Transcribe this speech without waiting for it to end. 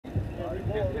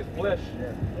his flesh.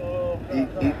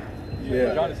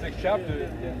 Yeah. John the 6th chapter,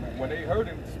 and when they heard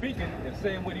him speaking and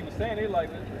saying what he was saying, they like,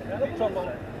 they talking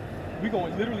about, we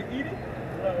gonna literally eat it?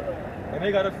 And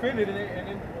they got offended and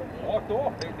then walked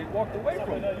off. They walked away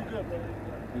from it.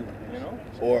 You know?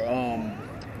 Or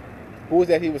who was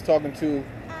that he was talking to?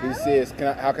 He says,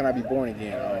 how can I be born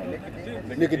again?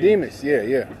 Nicodemus.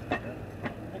 Yeah.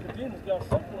 Nicodemus got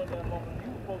simple in that moment. He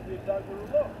was supposed to be a doctor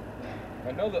of law.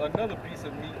 Another piece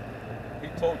of meat, he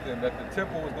told them that the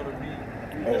temple was going to be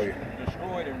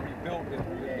destroyed and rebuilt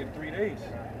in 3 days.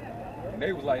 And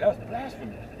they was like, that's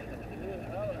blasphemy.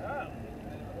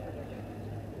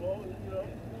 Well, you know,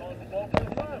 on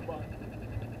line by.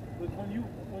 But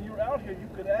when you're out here, you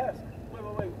could ask,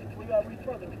 wait, we got to read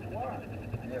further. Why?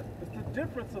 Yeah. It's the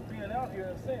difference of being out here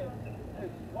and saying, hey,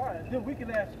 why? And then we can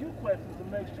ask you questions to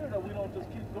make sure that we don't just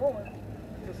keep going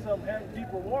to some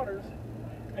deeper waters,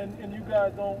 and you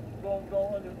guys don't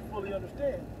fully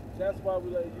understand. That's why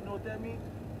we like, you know what that means?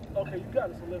 Okay, you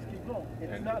got it. So let's keep going.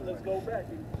 If it's not, let's go back.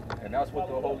 And that's what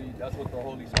the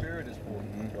Holy Spirit is for.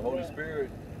 The Holy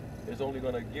Spirit is only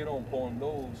going to get upon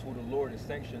those who the Lord is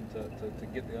sanctioned to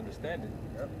get the understanding.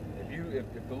 Yep.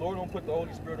 If the Lord don't put the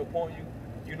Holy Spirit upon you,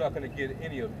 you're not going to get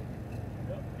any of it.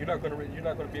 Yep. You're not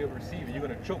going to be able to receive it. You're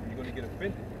going to choke. You're going to get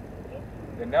offended. Yep.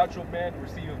 The natural man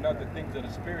receiveth not the things of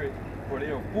the Spirit, for they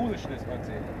are foolishness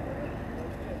unto him.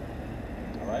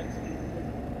 All right.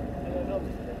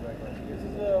 This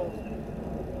is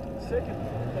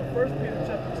First Peter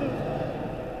chapter 2,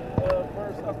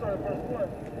 verse. I start at verse 1.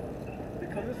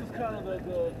 Because this is kind of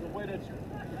the way that you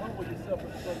humble yourself as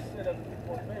you sit at the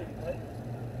before faith, right?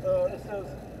 It says,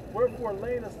 wherefore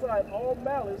laying aside all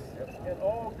malice and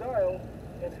all guile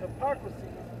and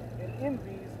hypocrisy and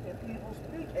envies and evil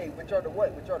speech. Hey, which are the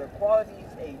what? Which are the qualities,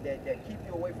 hey, that keep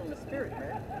you away from the spirit,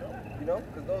 man? You know,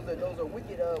 because those are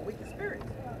wicked spirits.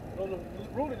 Those are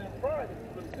rooted in pride, if you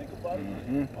really think about it.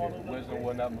 Wisdom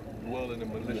will not dwell in a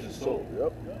malicious soul.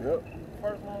 Yep.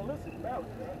 First one, listen,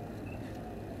 malice, right?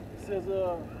 It says,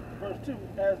 verse 2,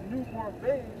 as newborn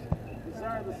babes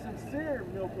desire the sincere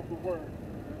milk of the word,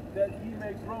 that ye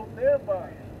may grow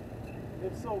thereby.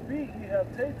 If so be ye have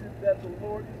tasted that the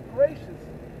Lord is gracious.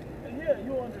 And yeah,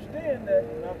 you'll understand that,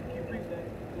 and I can keep reading that,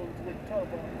 go to what you're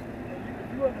talking about. And if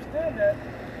you understand that,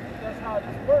 that's how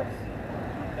this works.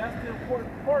 That's the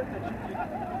important part that you can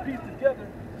piece together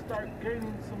to start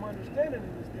gaining some understanding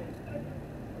in this thing.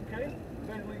 Okay?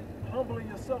 Basically, humbling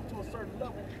yourself to a certain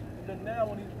level. And then now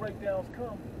when these breakdowns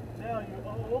come, now you're,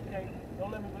 oh, okay,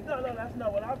 don't let me go, no, that's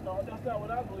not what I thought, that's not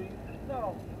what I believe.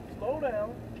 No, slow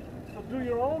down, subdue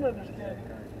your own understanding,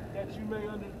 that you may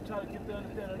try to get the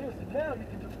understanding of this. And now you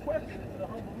can just question it in a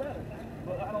humble manner.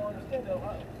 But I don't understand that,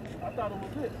 I thought it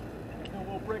was this. And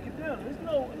we'll break it down. There's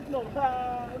no none of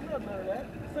that.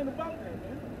 This ain't about that,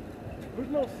 man. There's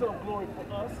no self-glory for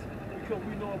us because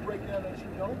we know a breakdown that you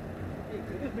don't. It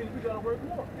just means we gotta work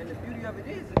more. And the beauty of it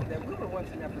is that we were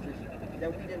once in that position that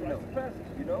we didn't know.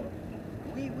 You know,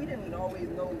 we didn't always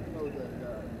know, the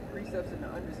precepts and the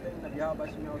understanding of Yahweh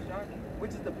Shemel Shah,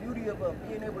 which is the beauty of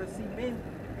being able to see men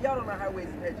be out on the highways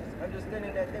and hedges,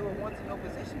 understanding that they were once in your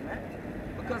position, man.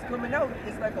 Because coming out,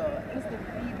 it's like a instant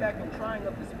feedback and trying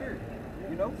of the spirit.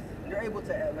 You know, you're able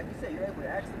to, like you said, you're able to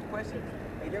ask these questions,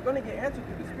 and you're gonna get answered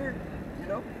through the spirit. You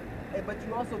know, but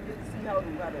you also get to see how to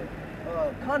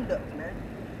conduct, man.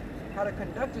 How to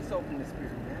conduct yourself in the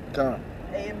spirit, man.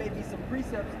 Hey, it may be some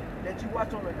precepts that you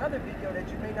watch on another video that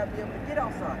you may not be able to get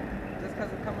outside, just because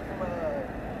it's coming from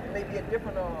it may be a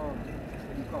different what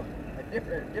do you call it? A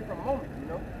different moment, you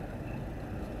know.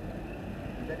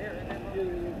 Is that it? Yeah,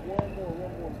 one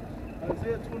more.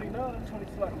 Isaiah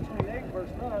 28,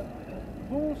 verse 9.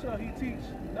 Whom shall he teach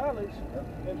knowledge,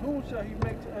 and whom shall he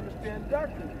make to understand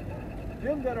doctrine?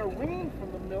 Them that are weaned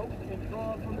from the milk and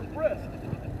drawn from the breast.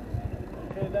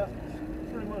 And that's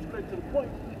pretty much straight to the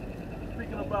point.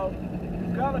 Speaking about,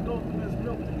 you gotta go through this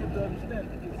milk to get the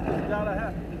understanding. It's gotta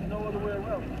happen. There's no other way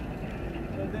around it.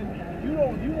 And then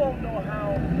you won't know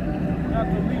how not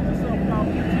to lead yourself out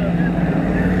into a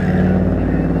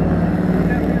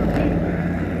heavier thing.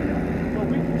 But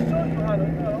we can show you how to.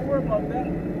 Don't worry about that.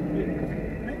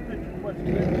 Big picture question.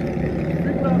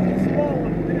 Figure out the small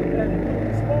ones and put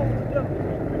the small ones together.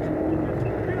 We'll get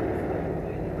you prepared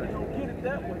for it. You don't get it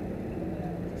that way.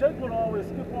 Jake would always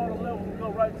skip all the levels and go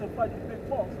right to fight the big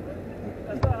boss.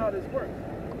 That's not how this works.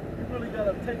 You really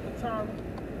gotta take the time to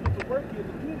put the work in to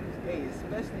do these things. Hey,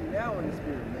 especially now in the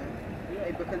spirit, man. Yeah.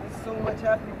 Hey, because there's so much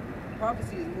happening.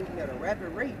 Prophecy is moving at a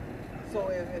rapid rate. So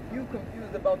if you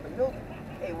confused about the milk,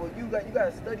 hey, well you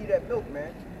gotta study that milk,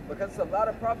 man. Because it's a lot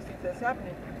of prophecies that's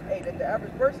happening, hey, that the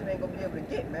average person ain't gonna be able to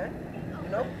get, man. You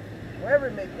know? wherever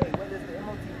it may be, hey, whether it's the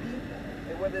MOTP,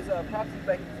 and whether it's prophecies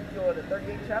like Ezekiel, the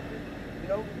 38th chapter, you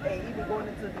know, hey, even going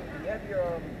into the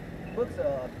heavier books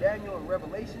of Daniel and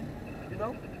Revelation, you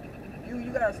know,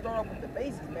 you gotta start off with the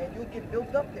basis, man. You'll get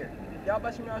built up there. Y'all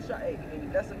bashing around shot, hey,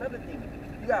 and that's another thing.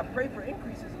 You gotta pray for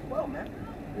increases as well, man.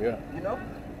 Yeah. You know,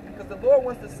 because the Lord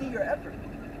wants to see your effort.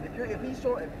 If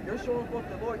you're showing forth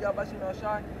the Lord, y'all bashing around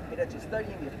shot, and that you're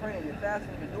studying, you're praying, you're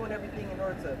fasting, you're doing everything in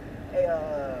order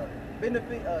to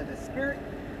benefit the spirit,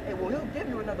 hey, well, He'll give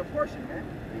you another portion, man.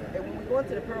 Yeah. And when we go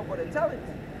into the parable of the talents,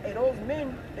 hey, those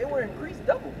men, they were increased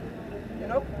double. You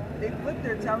know, they flipped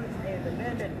their talents, and the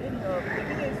man that didn't flip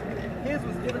his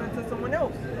was given unto someone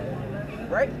else,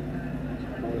 right?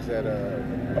 What was that?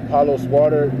 Apollos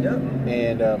watered, yep.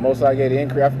 And Most High gave the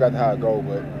increase. I forgot how it go,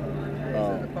 but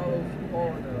Apollos, Paul,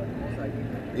 and Most High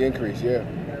gave the increase, yeah.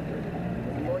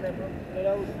 You on that, bro? Yeah,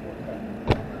 that was.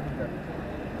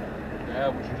 To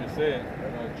add what you just said,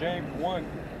 James 1,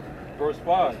 verse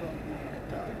 5.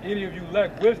 If any of you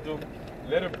lack wisdom,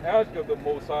 let him ask of the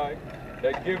Most High,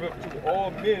 that giveth to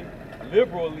all men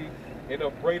liberally and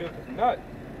upbraideth not,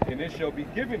 and it shall be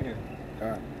given him.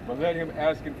 But let him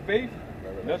ask in faith,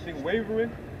 nothing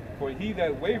wavering, for he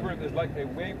that wavereth is like a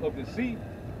wave of the sea,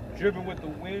 driven with the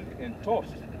wind and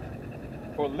tossed.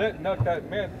 For let not that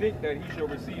man think that he shall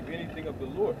receive anything of the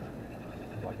Lord.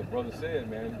 Like the brother said,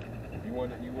 man, if you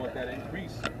want that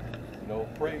increase, you know,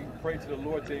 pray to the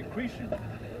Lord to increase you.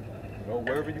 You know,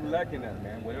 wherever you lack in that,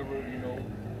 man, whatever, you know,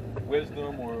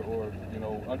 wisdom or you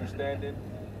know, understanding,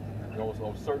 you know,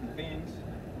 of certain things,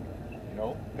 you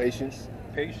know, patience,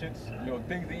 you know,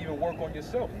 things that even work on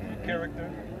yourself, your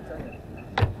character,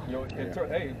 you know.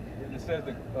 Hey, it says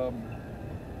that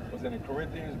was it in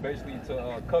Corinthians, basically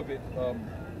to covet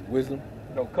wisdom,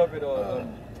 you know, covet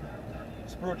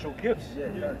spiritual gifts.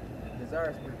 Yeah.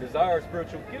 Desire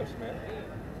spiritual gifts, man.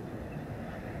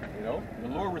 You know, the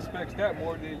Lord respects that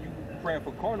more than you praying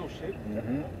for carnal shit.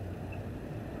 Mm-hmm.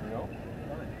 You know?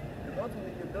 Because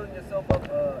ultimately you're building yourself up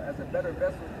as a better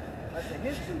vessel unto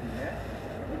His duty, man.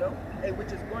 You know? Hey,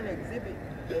 which is going to exhibit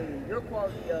your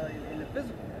quality in the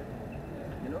physical.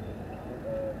 You know?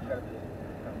 You gotta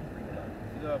read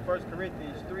about it. 1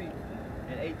 Corinthians 3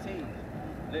 and 18.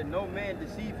 Let no man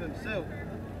deceive himself.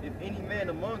 If any man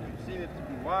among you seemeth to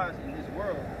be wise in this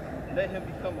world, let him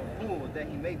become a fool that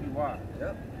he may be wise.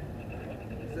 Yep.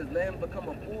 It says, let him become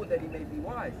a fool that he may be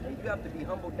wise. And you have to be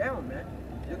humbled down, man.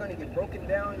 You're going to get broken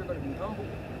down, you're going to be humble,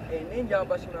 and then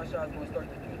Yahweh Shemashah is going to start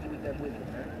to feed you with that wisdom,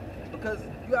 man. Because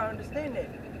you got to understand that,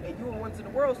 and you were once in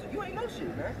the world, so you ain't know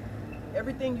shit, man.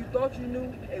 Everything you thought you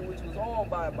knew, which was all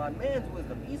by man's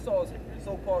wisdom, Esau's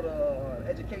so-called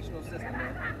educational system,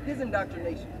 man, his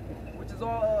indoctrination, which is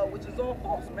all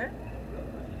false, man.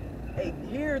 Hey,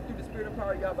 here through the spirit and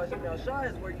power of Yahweh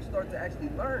Shemashah is where you start to actually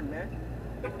learn, man.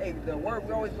 Hey, the word,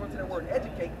 we always go into that word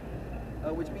educate,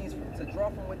 which means to draw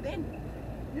from within.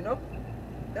 You know?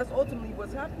 That's ultimately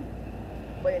what's happening.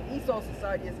 But in Esau's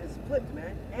society, it's flipped,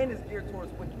 man. And it's geared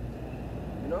towards wickedness.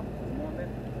 You know? Come on, man.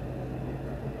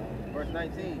 Verse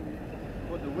 19.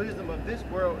 For the wisdom of this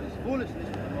world is foolishness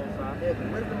for the Most High. Yeah, the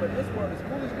wisdom of this world is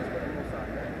foolishness for the Most High,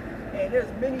 man. And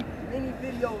there's many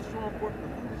videos showing forth the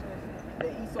foolishness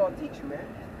that Esau teach you, man.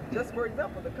 Just for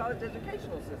example, the college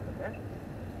educational system, man.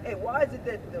 Hey, why is it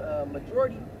that the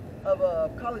majority of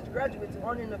college graduates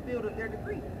aren't in the field of their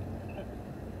degree?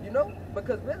 You know,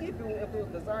 because really, if it was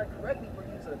designed correctly for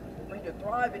you to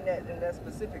thrive in that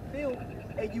specific field,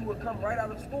 and you would come right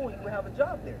out of school and you would have a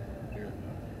job there. Yeah.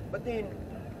 But then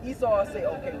Esau say,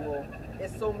 okay, well,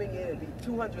 it's so many, it'd be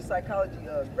 200 psychology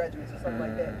graduates or something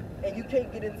like that, and you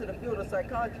can't get into the field of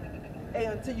psychology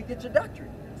until you get your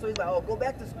doctorate. So he's like, oh, go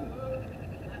back to school.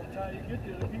 Time you get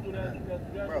there, the people that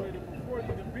graduated before you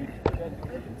can reach that,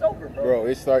 it's over, bro. Bro,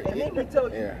 it starts. And then he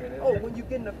tells you, oh, when you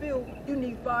get in the field, you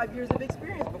need 5 years of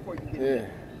experience before you get in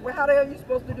there. Well, how the hell are you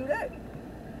supposed to do that?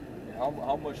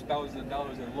 How much thousands of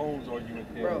dollars in loans are you in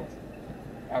Bro,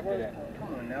 after that?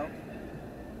 Come on now.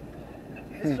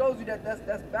 It shows you that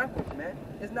that's backwards, man.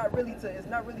 It's not really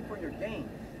for your gain.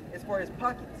 It's for his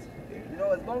pockets. You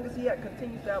know, as long as he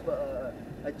continues to have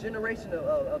a generation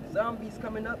of zombies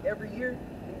coming up every year,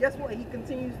 and guess what? He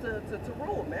continues to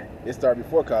rule, man. It started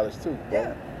before college too, bro.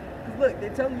 Yeah. Because look,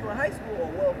 they're telling you in high school, oh,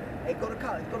 well, hey, go to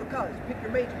college, pick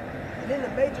your major. And then the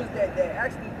majors that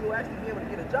you'll actually be able to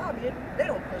get a job in, they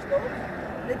don't push those.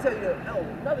 They tell you,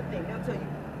 another thing, they'll tell you,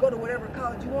 go to whatever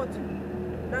college you want to.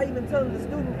 Not even telling the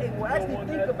student, hey, well, actually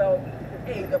think about,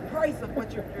 hey, the price of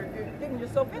what you're getting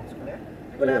yourself into, man.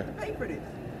 You're going to have to pay for this.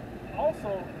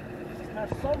 Also, there's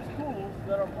some schools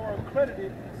that are more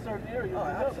accredited in certain areas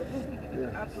than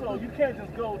others. Absolutely. So you can't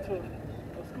just go to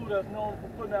a school that's known for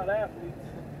putting out athletes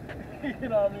you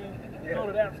know what I mean, go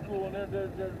to that school and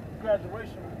their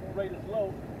graduation rate is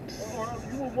low. Or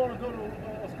you would want to go to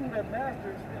a school that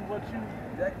masters in what you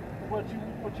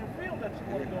feel that you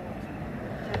want to go into.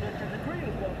 So that your degree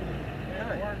is going to be. And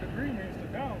the word degree means to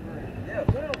downgrade. Yeah,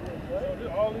 downgrade, right? So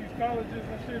all these colleges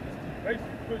and shit is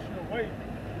basically pushing away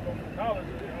from the knowledge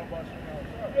of how about you know.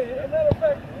 Yeah, as a matter of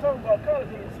fact, talking about college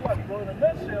is like, bro, in a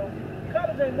nutshell,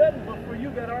 college ain't nothing but for you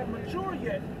that aren't mature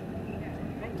yet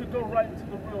to go right into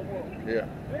the real world. Yeah.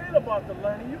 It ain't about the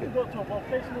learning. You can go to a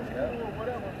vocational school or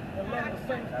whatever and learn the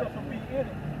same stuff and be in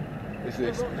it. It's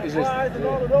and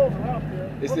all of those are out there.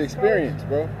 It's the experience,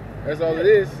 bro. That's all it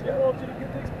is. They want you to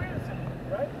get the experience in it,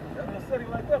 right? In a setting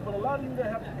like that. But a lot of you that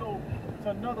have to go to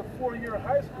another 4-year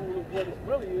high school is what it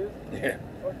really is. Yeah.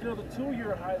 Or another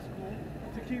 2-year high school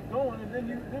to keep going, and then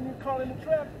you caught in the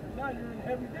trap. And now you're in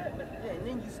heavy debt. Yeah, and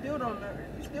then you still don't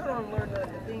learn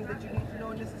the things that you need to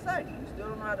know in this society. You still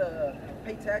don't know how to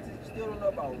pay taxes. You still don't know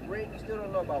about rent. You still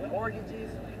don't know about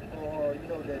mortgages, or you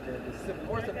know the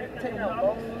force of taking out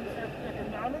loans.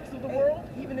 Economics of the world.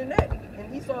 Even in that,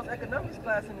 in Esau's economics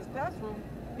class in his classroom,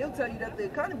 he'll tell you that the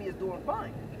economy is doing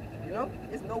fine. You know,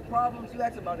 it's no problems. You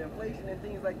ask about inflation and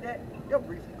things like that, they'll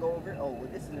briefly go over it. Oh, well,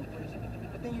 this is inflation.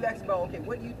 But then you ask about, okay,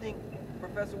 what do you think,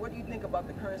 Professor? What do you think about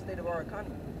the current state of our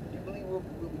economy? Do you believe we'll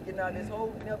be getting out of this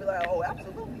hole? And they'll be like, oh,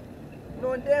 absolutely.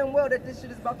 Knowing damn well that this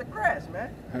shit is about to crash,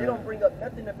 man. They don't bring up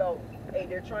nothing about, hey,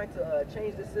 they're trying to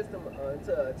change the system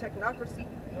to technocracy.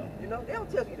 You know, they don't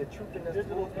tell you the truth in this.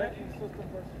 Digital banking system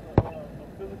versus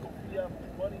a physical fiat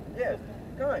money system.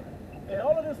 Kind. And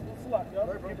all of this, y'all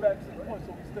get back to the point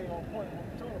so we stay on point what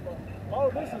we're talking about. All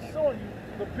of this is showing you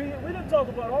the BS. We didn't talk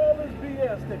about all this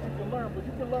BS that you can learn, but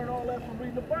you can learn all that from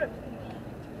reading the Bible.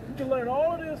 You can learn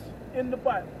all of this in the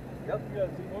Bible. Yep.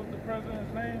 What was the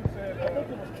president's name? Said, I think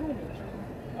it was Truman.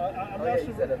 I'm not He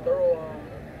sure. said a thorough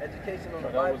education on the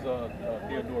That Bible. was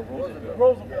Theodore Roosevelt.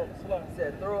 Roosevelt. He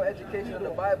said thorough education in the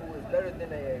Bible is better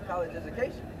than a college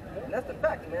education. And that's the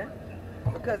fact, man.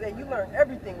 Because hey, you learn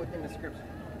everything within the scripture.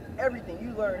 Everything.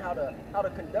 You learn how to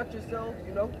conduct yourself,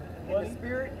 you know, in the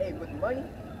spirit, hey, with money.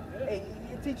 Hey,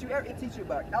 it teach you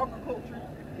about agriculture,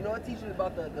 you know, it teaches you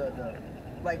about the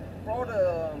like for all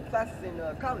the classes in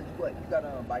college, what? You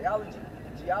got biology,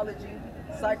 geology,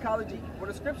 psychology.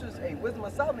 Where the scriptures, hey, Wisdom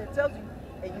of Solomon tells you,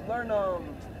 and you learn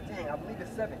I believe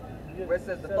it's 7. Where it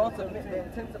says the thoughts of men, the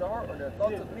intents of the heart, or the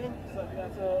thoughts of men. So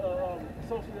that's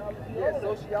sociology. Yeah,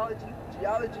 sociology,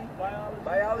 geology,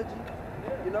 biology.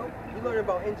 You know, you learn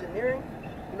about engineering.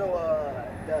 You know,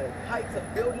 the heights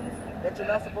of buildings that you're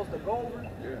not supposed to go over.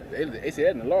 Yeah, they say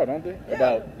that in the law, don't they? Yeah.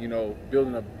 About, you know,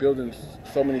 building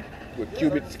so many with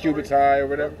cubits high or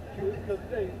whatever. Because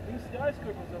these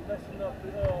skyscrapers are messing up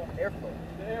the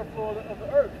airflow of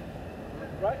the earth,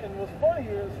 right? And what's funny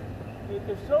is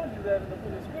it shows you that in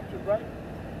the scriptures, right?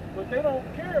 But they don't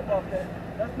care about that.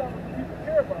 That's not what the people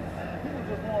care about. People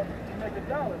just want to make a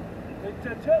dollar.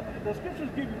 The scriptures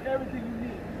give you everything you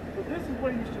need. So this is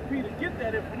where you should be to get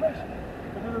that information.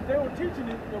 Because if they were teaching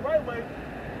it the right way,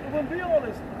 it wouldn't be all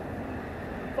this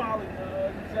folly,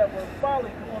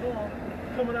 folly going on,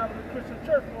 coming out of the Christian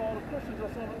church for all the Christians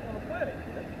that's on the planet.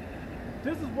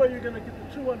 This is where you're going to get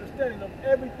the true understanding of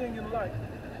everything in life.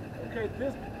 Okay,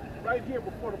 this right here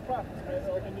before the prophets, man,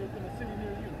 in the city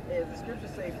near you. As the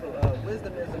scriptures say,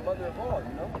 wisdom is the mother of all,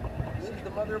 you know? She's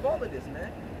the mother of all of this,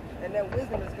 man. And that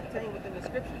wisdom is contained within the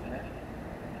scriptures, man.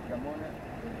 Got more on that?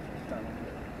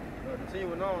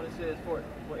 Continuing on, it says, for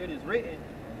it is written,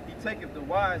 he taketh the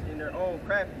wise in their own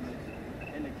craftiness.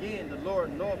 And again, the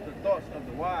Lord knoweth the thoughts of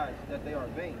the wise, that they are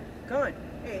vain. Kind.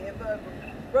 Hey, if a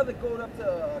brother goes up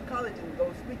to college and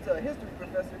goes speak to a history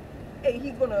professor, hey,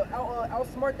 he's going to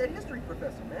outsmart that history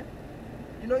professor, man.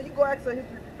 You know, you go ask a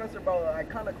history professor about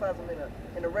iconoclasm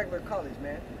in a regular college,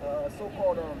 man,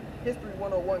 so-called History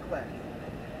 101 class.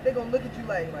 They're going to look at you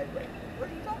like, what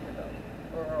are you talking about?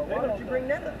 Or why don't you bring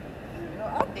that up? You know,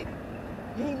 I did it.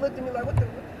 He looked at me like, what the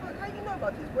fuck, how you know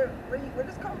about this? Where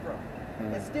this come from?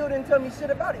 And still didn't tell me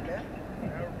shit about it, man.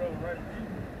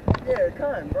 Yeah,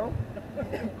 kind, bro.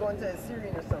 Going to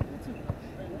Assyrian or something, too.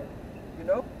 You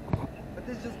know? But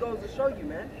this just goes to show you,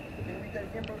 man. Can you read that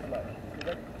again, bro?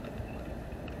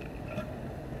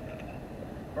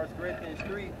 1 Corinthians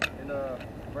 3 and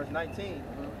verse 19,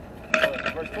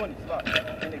 verse 20.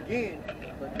 And again,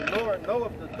 the Lord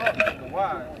knoweth the thoughts of the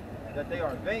wise, that they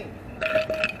are vain.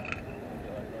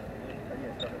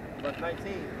 Verse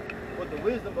 19. For the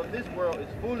wisdom of this world is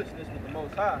foolishness with the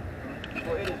Most High.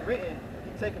 For it is written,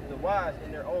 he taketh the wise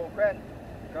in their own craft.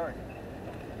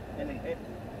 And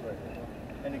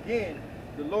again,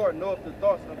 the Lord knoweth the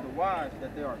thoughts of the wise,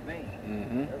 that they are vain.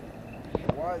 Mm-hmm.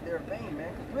 Why is there fame,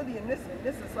 man? Because really in this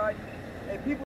society, hey, people